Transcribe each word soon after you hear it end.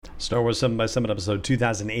Star Wars 7 by 7 episode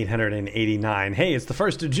 2889. Hey, it's the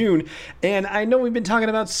 1st of June, and I know we've been talking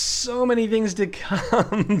about so many things to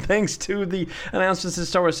come thanks to the announcements of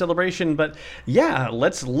Star Wars Celebration, but yeah,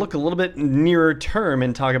 let's look a little bit nearer term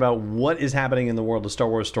and talk about what is happening in the world of Star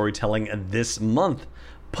Wars storytelling this month.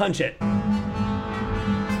 Punch it!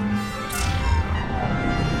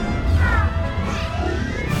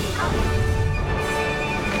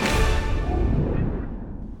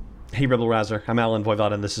 Hey Rebel Rouser, I'm Alan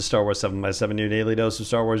Voivod, and this is Star Wars 7 by 7, your daily dose of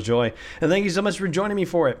Star Wars joy, and thank you so much for joining me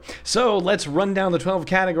for it. So let's run down the 12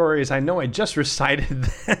 categories. I know I just recited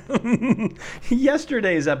them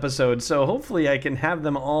yesterday's episode, so hopefully I can have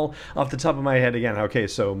them all off the top of my head again. Okay,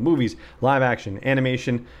 so movies, live action,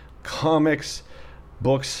 animation, comics,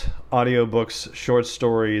 books, audiobooks, short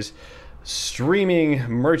stories, streaming,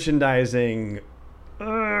 merchandising,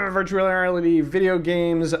 virtual reality, video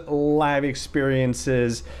games, live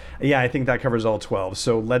experiences. Yeah, I think that covers all 12,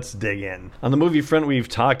 so let's dig in. On the movie front, we've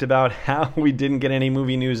talked about how we didn't get any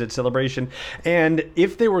movie news at Celebration, and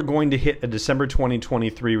if they were going to hit a December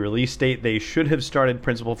 2023 release date, they should have started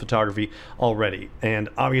principal photography already, and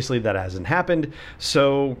obviously that hasn't happened.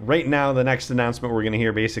 So right now, the next announcement we're going to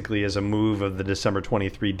hear basically is a move of the December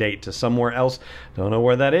 23 date to somewhere else. Don't know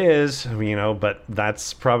where that is, but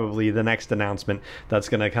that's probably the next announcement that's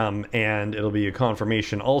going to come, and it'll be a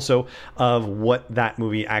confirmation also of what that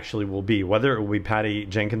movie actually will be, whether it will be Patty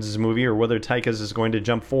Jenkins' movie or whether Taika's is going to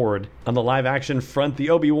jump forward. On the live action front, the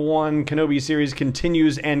Obi-Wan Kenobi series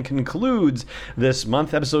continues and concludes this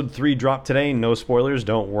month. Episode 3 dropped today, no spoilers,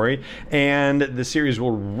 don't worry, and the series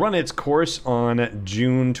will run its course on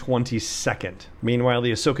June 22nd. Meanwhile,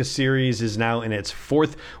 the Ahsoka series is now in its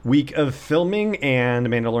 4th week of filming, and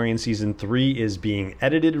Mandalorian Season 3 is being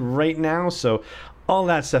edited right now, so all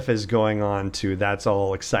that stuff is going on too. That's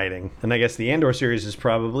all exciting. And I guess the Andor series is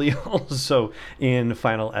probably also in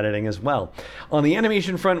final editing as well. On the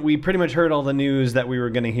animation front, we pretty much heard all the news that we were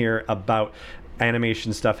going to hear about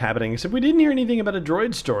animation stuff happening, except we didn't hear anything about a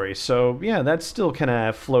droid story. So yeah, that's still kind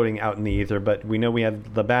of floating out in the ether, but we know we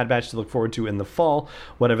have the Bad Batch to look forward to in the fall,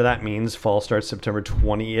 whatever that means. Fall starts September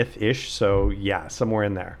 20th-ish, so yeah, somewhere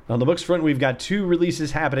in there. On the books front, we've got 2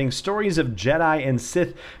 releases happening. Stories of Jedi and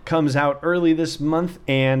Sith comes out early this month,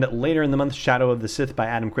 and later in the month, Shadow of the Sith by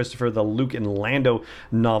Adam Christopher, the Luke and Lando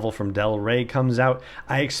novel from Del Rey, comes out.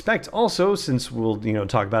 I expect also, since we'll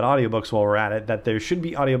talk about audiobooks while we're at it, that there should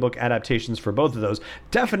be audiobook adaptations for both of those,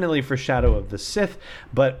 definitely for Shadow of the Sith,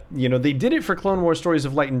 but they did it for Clone Wars Stories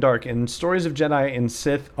of Light and Dark, and Stories of Jedi and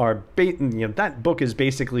Sith are that book is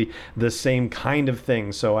basically the same kind of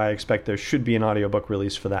thing, so I expect there should be an audiobook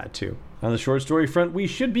release for that too. On the short story front, we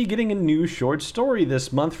should be getting a new short story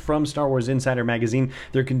this month from Star Wars Insider Magazine.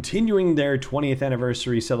 They're continuing their 20th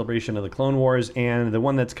anniversary celebration of the Clone Wars, and the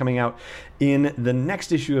one that's coming out in the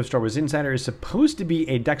next issue of Star Wars Insider is supposed to be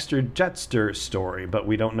a Dexter Jettster story, but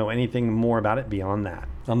we don't know anything more about it beyond that.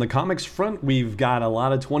 On the comics front, we've got a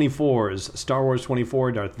lot of 24s. Star Wars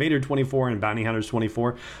 24, Darth Vader 24, and Bounty Hunters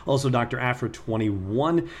 24. Also Dr. Aphra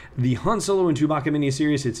 21. The Han Solo and Chewbacca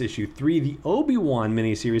miniseries, it's issue 3. The Obi-Wan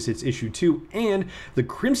miniseries, it's issue 2. And the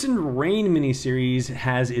Crimson Reign miniseries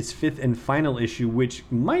has its 5th and final issue, which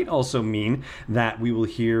might also mean that we will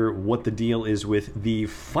hear what the deal is with the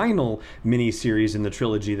final miniseries in the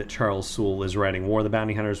trilogy that Charles Soule is writing. War of the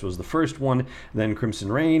Bounty Hunters was the first one, then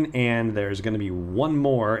Crimson Reign, and there's going to be one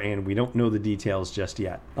more, and we don't know the details just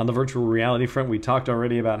yet. On the virtual reality front, we talked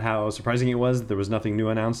already about how surprising it was that there was nothing new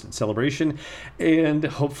announced at Celebration, and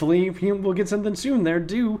hopefully we'll get something soon. They're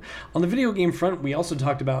due. On the video game front, we also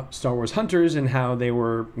talked about Star Wars Hunters and how they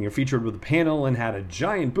were featured with a panel and had a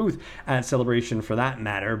giant booth at Celebration for that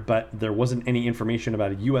matter, but there wasn't any information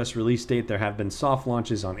about a US release date. There have been soft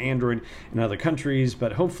launches on Android in other countries,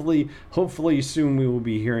 but hopefully soon we will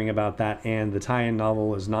be hearing about that, and the tie-in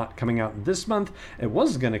novel is not coming out this month. It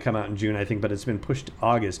was going to come out in June, I think, but it's been pushed to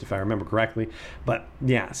August, if I remember correctly. But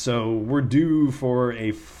yeah, so we're due for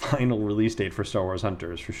a final release date for Star Wars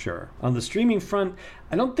Hunters for sure. On the streaming front,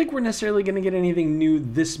 I don't think we're necessarily going to get anything new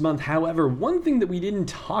this month. However, one thing that we didn't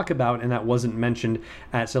talk about, and that wasn't mentioned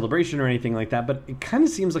at Celebration or anything like that, but it kind of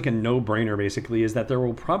seems like a no-brainer basically, is that there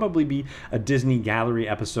will probably be a Disney Gallery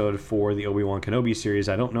episode for the Obi-Wan Kenobi series.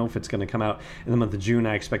 I don't know if it's going to come out in the month of June.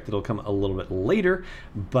 I expect it'll come a little bit later,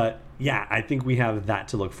 but yeah, I think we have that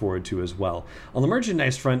to look forward to as well. On the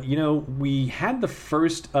merchandise front, we had the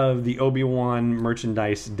first of the Obi-Wan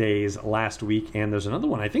merchandise days last week, and there's another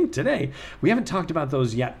one, I think, today. We haven't talked about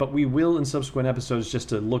those yet, but we will in subsequent episodes just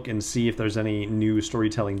to look and see if there's any new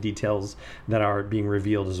storytelling details that are being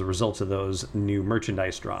revealed as a result of those new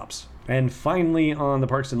merchandise drops. And finally, on the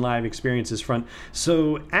Parks and Live experiences front,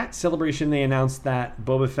 so at Celebration, they announced that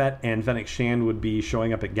Boba Fett and Fennec Shand would be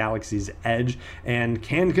showing up at Galaxy's Edge, and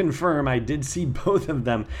can confirm I did see both of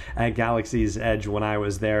them at Galaxy's Edge when I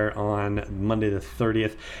was there on Monday the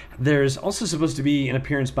 30th. There's also supposed to be an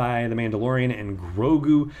appearance by the Mandalorian and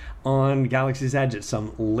Grogu on Galaxy's Edge at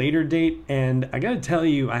some later date, and I gotta tell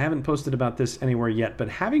you, I haven't posted about this anywhere yet, but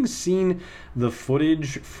having seen the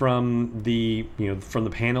footage from the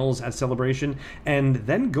panels at Celebration and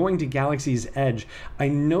then going to Galaxy's Edge, I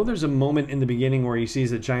know there's a moment in the beginning where he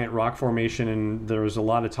sees a giant rock formation, and there was a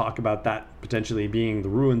lot of talk about that potentially being the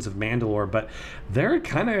ruins of Mandalore, but there are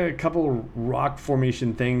kind of a couple rock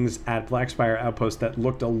formation things at Blackspire Outpost that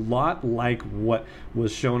looked a lot like what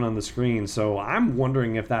was shown on the screen. So I'm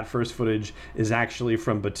wondering if that first footage is actually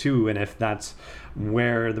from Batuu, and if that's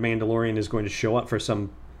where the Mandalorian is going to show up for some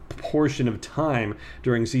portion of time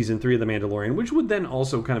during season 3 of The Mandalorian, which would then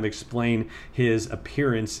also kind of explain his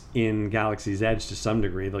appearance in Galaxy's Edge to some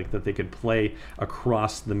degree, like that they could play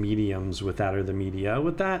across the mediums with that, or the media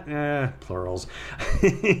with that, plurals.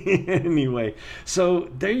 Anyway, so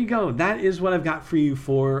there you go. That is what I've got for you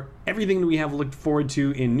for everything that we have looked forward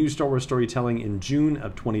to in new Star Wars storytelling in June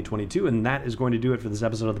of 2022, and that is going to do it for this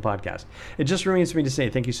episode of the podcast. It just remains for me to say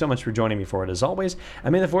thank you so much for joining me for it, as always,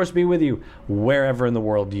 and may the Force be with you wherever in the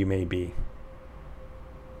world you may be.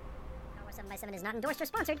 Star Wars 7x7 is not endorsed or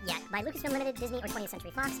sponsored yet by Lucasfilm Limited, Disney, or 20th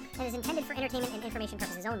Century Fox, and is intended for entertainment and information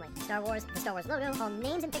purposes only. Star Wars, the Star Wars logo, all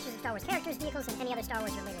names and pictures of Star Wars characters, vehicles, and any other Star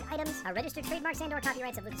Wars related items are registered trademarks and/or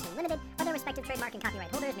copyrights of Lucasfilm Limited, or their respective trademark and copyright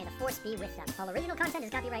holders. May the Force be with them. All original content is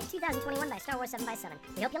copyright 2021 by Star Wars 7x7.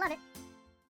 We hope you love it.